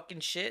fucking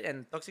shit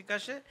and toxica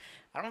shit.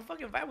 I don't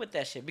fucking vibe with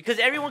that shit because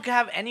anyone can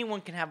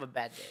have a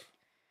bad day.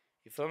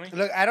 You feel me?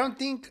 Look, I don't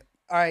think.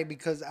 All right,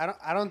 because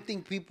I don't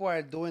think people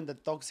are doing the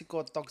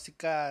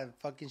toxica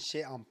fucking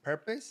shit on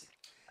purpose.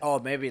 Oh,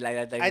 maybe like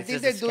that. Like I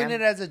think they're doing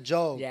it as a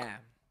joke. Yeah.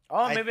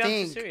 Oh, maybe I I'm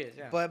think, too serious.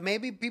 Yeah. But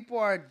maybe people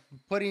are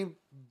putting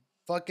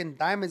fucking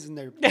diamonds in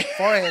their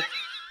forehead.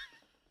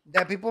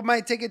 That people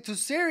might take it too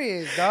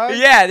serious, dog.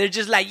 Yeah, they're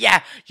just like,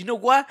 yeah, you know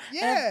what?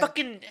 Yeah.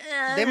 Fucking.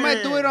 They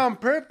might do it on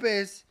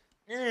purpose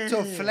to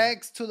Mm.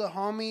 flex to the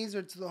homies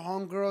or to the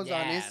homegirls on Yeah,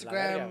 la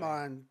Instagram, verga.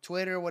 on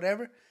Twitter,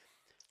 whatever.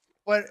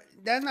 But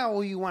that's not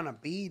who you want to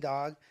be,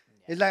 dog.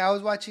 It's like I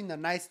was watching The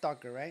Night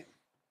Stalker, right?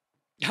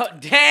 Oh,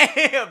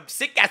 damn,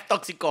 sick ass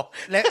toxico.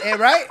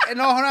 Right?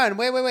 No, hold on.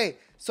 Wait.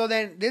 So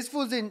then this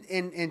fool's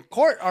in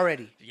court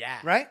already. Yeah.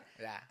 Right?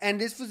 Yeah. And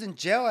this was in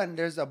jail, and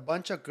there's a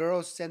bunch of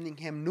girls sending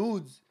him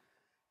nudes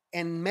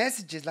and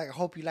messages like, I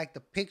hope you like the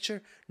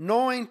picture,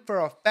 knowing for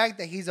a fact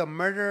that he's a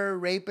murderer,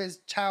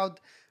 rapist, child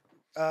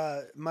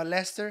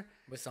molester.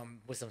 With some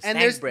And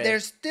snack bread. they're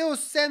still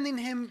sending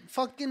him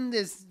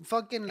this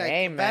fucking like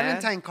Hey, man.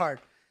 Valentine card.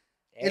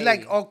 Hey, It's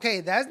like, okay,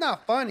 that's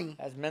not funny.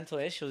 that's mental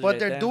issues. But right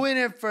they're there. doing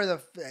it for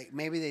like,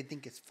 maybe they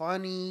think it's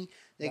funny.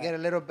 They Right. get a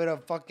little bit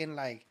of fucking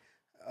like,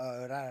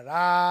 rah, rah,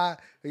 rah.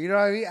 You know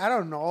what I mean? I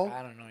don't know.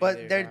 I don't know But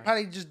either, they're dog.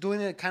 probably just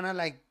doing it kind of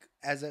like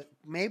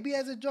maybe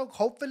as a joke,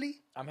 hopefully.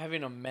 I'm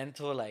having a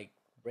mental like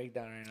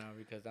breakdown right now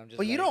because I'm just.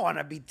 But you like- don't want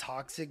to be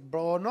toxic,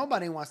 bro.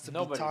 Nobody wants to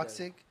Nobody be does.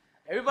 toxic.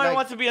 Everybody like-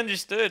 wants to be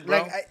understood,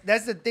 bro. Like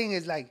that's the thing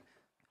is like,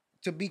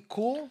 to be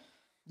cool,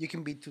 you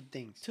can be two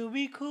things. to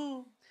be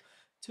cool.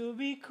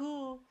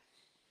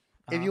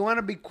 If you want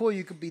to be cool,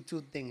 you could be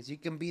two things. You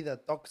can be the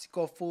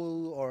toxico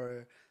fool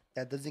or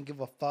that doesn't give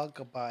a fuck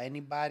about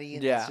anybody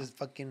and Yeah. it's just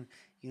fucking,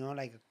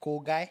 like a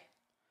cool guy.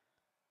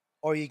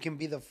 Or you can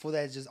be the fool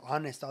that's just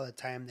honest all the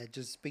time, that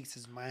just speaks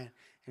his mind.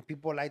 And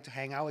people like to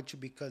hang out with you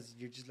because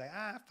you're just like,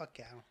 fuck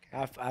it, I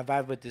don't care. I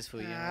vibe with this for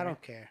you. I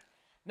don't care.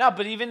 No,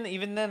 but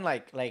even then,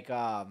 like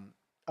a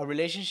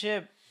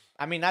relationship.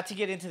 I mean, not to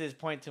get into this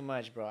point too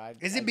much, bro.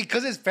 Is it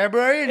because it's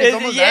February and it's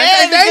almost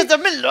yeah, Valentine's Day? because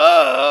I'm in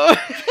love.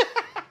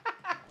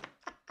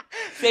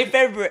 Say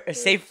February.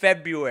 Say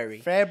February.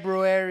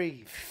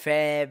 February.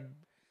 Feb.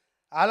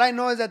 All I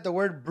know is that the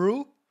word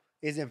brew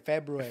is in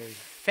February.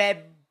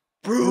 February.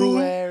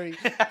 February.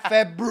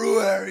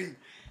 February.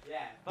 Yeah.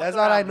 That's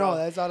all I know.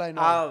 That's all I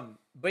know.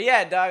 But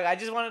yeah, dog. I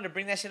just wanted to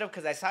bring that shit up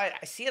because I saw it.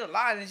 I see it a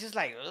lot, and it's just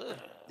like, ugh.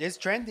 It's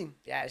trending.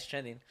 Yeah, it's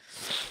trending.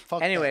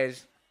 Fuck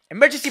Anyways,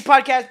 emergency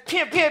podcast.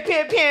 Pew, pew,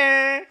 pew, pew.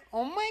 that.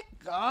 Oh my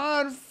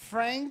God,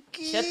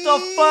 Frankie. Shut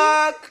the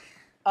fuck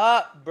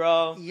up,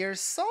 bro. You're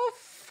so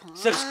funny.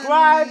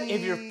 Subscribe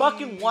if you're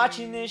fucking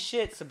watching this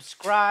shit.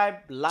 Subscribe,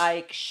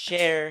 like,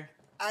 share.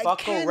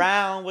 Fuck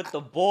around with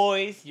the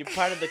boys. You're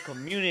part of the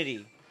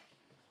community.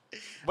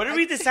 What did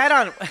we decide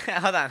on?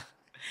 Hold on.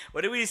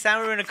 What did we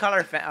decide we were gonna call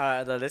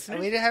the listeners?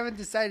 We haven't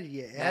decided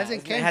yet. It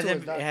hasn't came to us.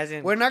 It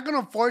hasn't. We're not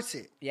gonna force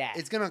it. Yeah.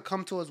 It's gonna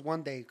come to us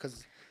one day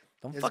because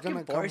Don't it's fucking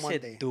gonna come force one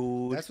it, day.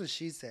 dude. That's what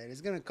she said.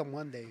 It's gonna come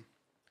one day.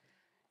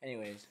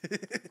 Anyways.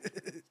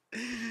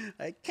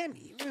 I can't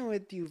even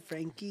with you,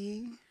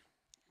 Frankie.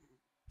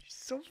 You're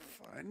so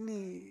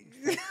funny.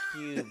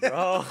 You,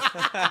 bro.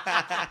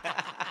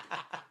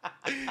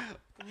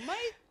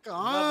 My This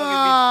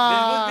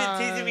God. has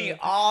been teasing me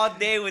all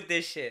day with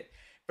this shit.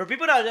 For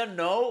people that don't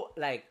know,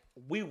 like,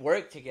 we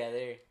work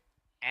together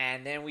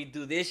and then we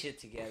do this shit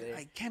together.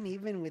 I can't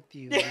even with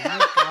you. Oh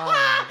my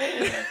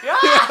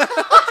God.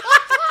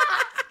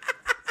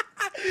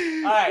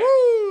 Alright.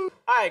 Woo.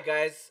 Alright,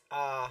 guys.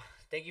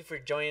 Thank you for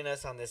joining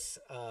us on this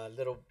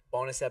little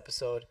bonus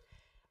episode.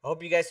 I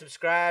hope you guys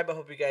subscribe. I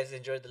hope you guys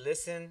enjoyed the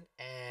listen.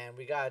 And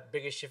we got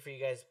bigger shit for you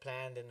guys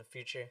planned in the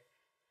future.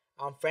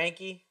 I'm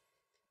Frankie.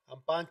 I'm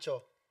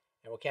Pancho.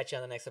 And we'll catch you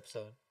on the next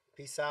episode.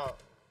 Peace out.